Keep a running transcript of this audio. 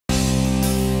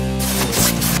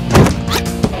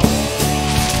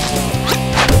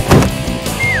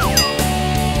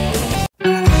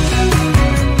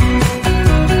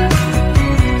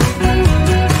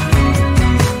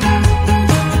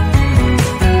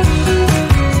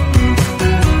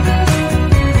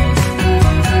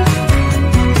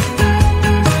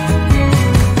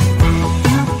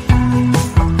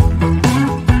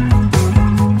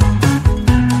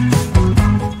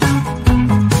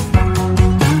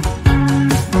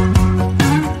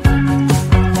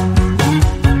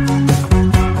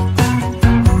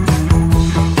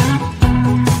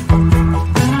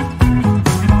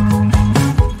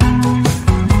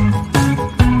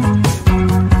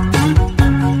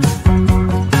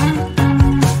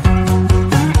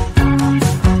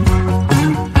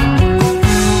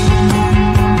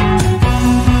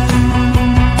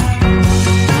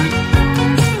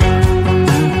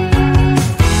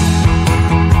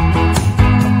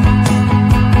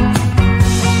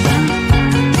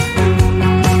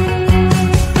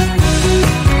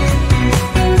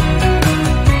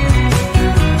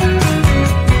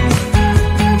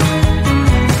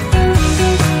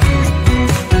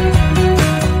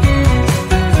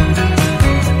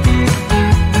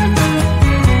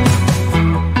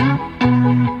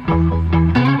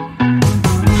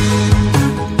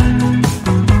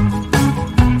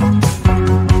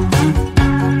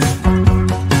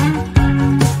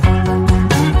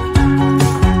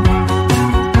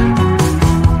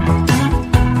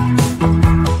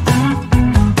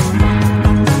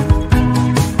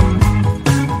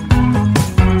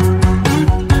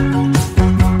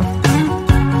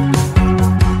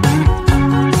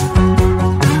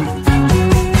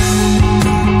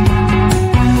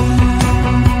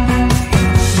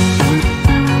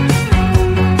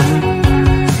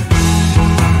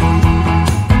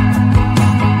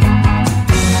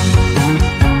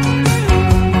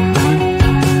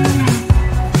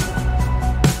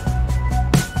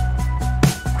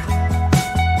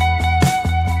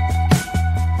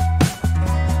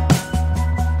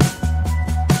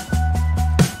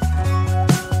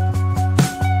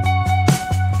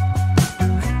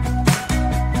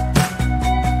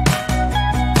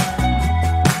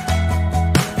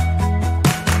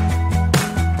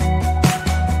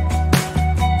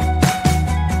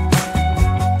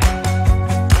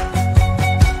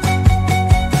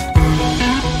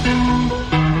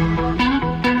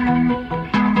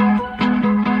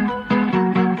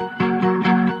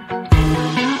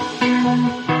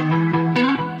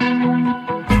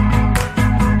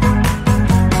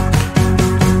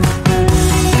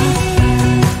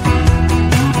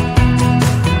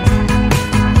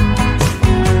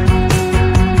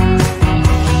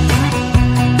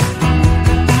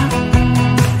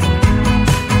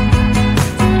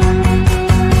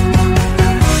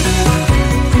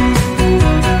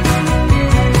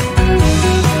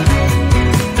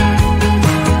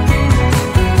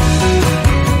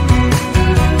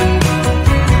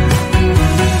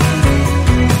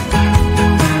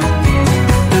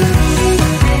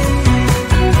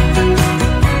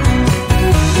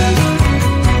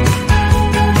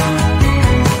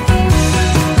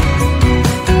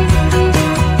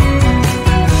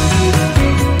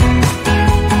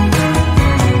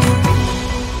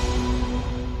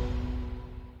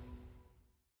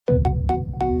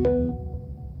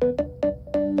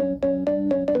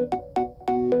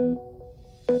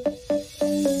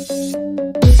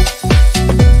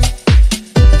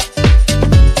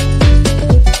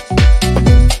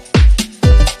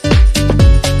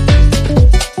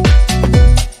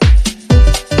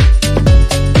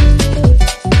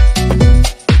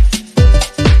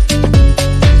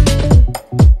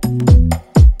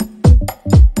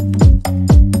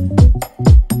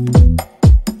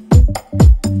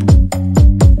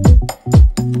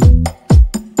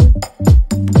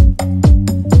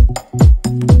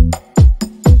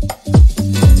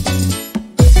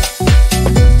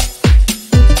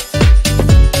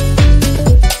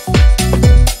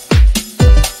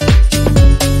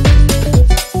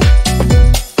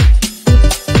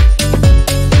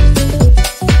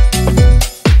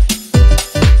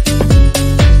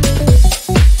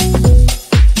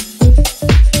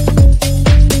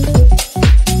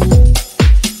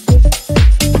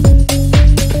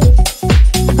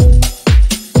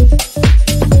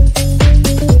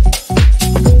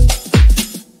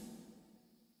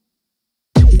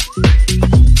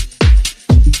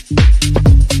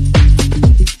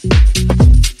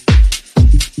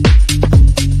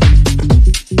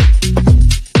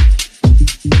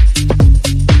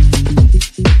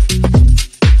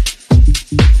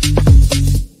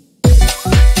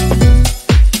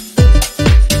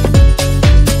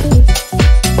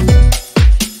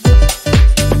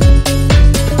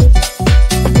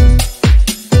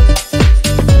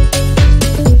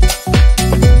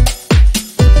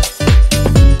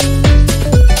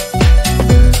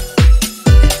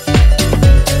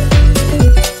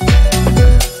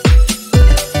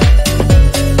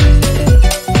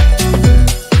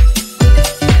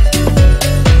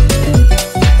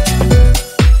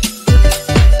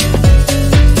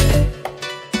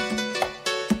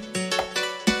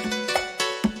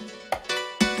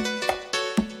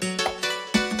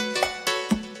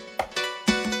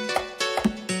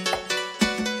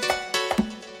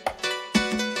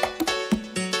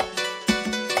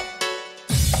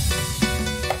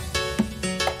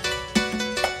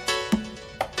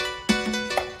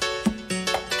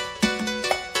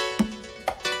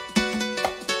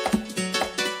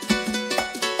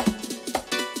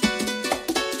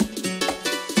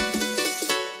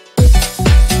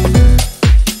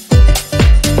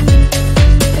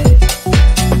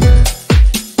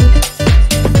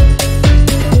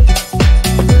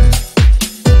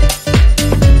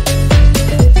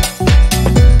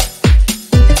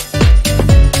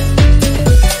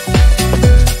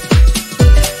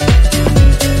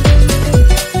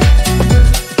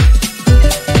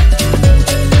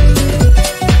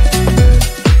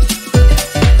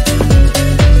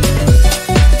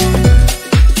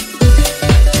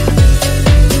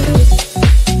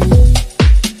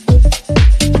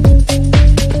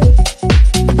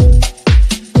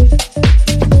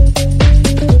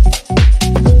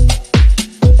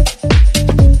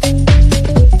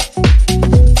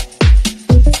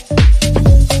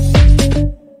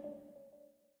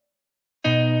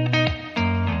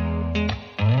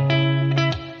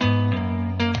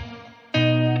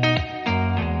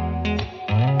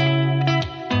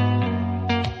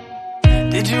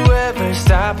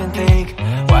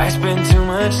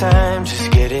much time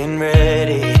just getting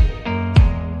ready.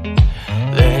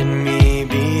 Let me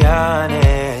be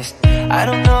honest, I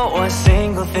don't know a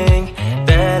single thing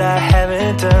that I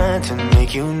haven't done to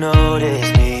make you notice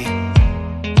me.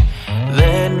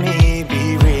 Let me be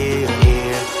real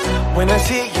here. When I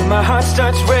see you, my heart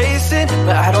starts racing,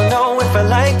 but I don't know if I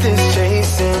like this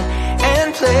chasing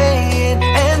and playing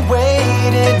and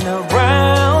waiting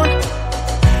around.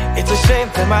 It's a shame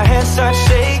that my hands start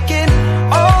shaking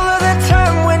all of the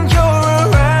time when you're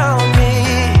around me.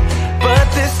 But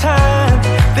this time,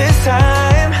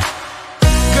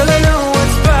 girl, I know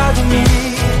what's bothering me.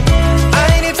 I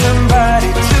need somebody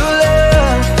to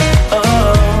love. Oh,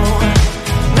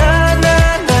 nah,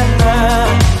 nah, nah, nah.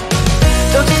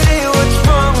 Don't you see what's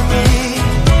wrong with me?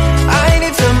 I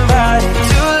need somebody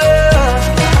to love.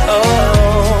 Oh,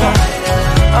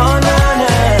 oh, nah,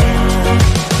 nah.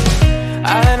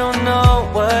 I don't know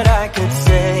what I could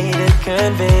say to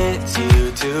convince you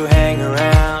to hang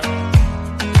around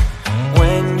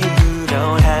when you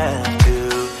don't have to.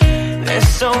 There's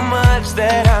so much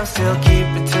that I'm still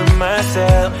keeping to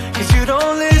myself, 'cause you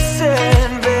don't listen,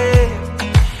 babe.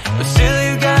 But still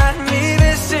you got me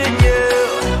missing you.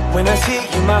 When I see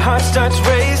you, my heart starts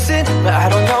racing, but I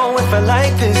don't know if I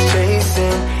like this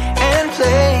chasing and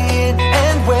playing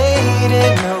and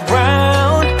waiting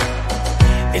around.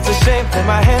 It's a shame that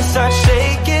my hands start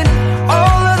shaking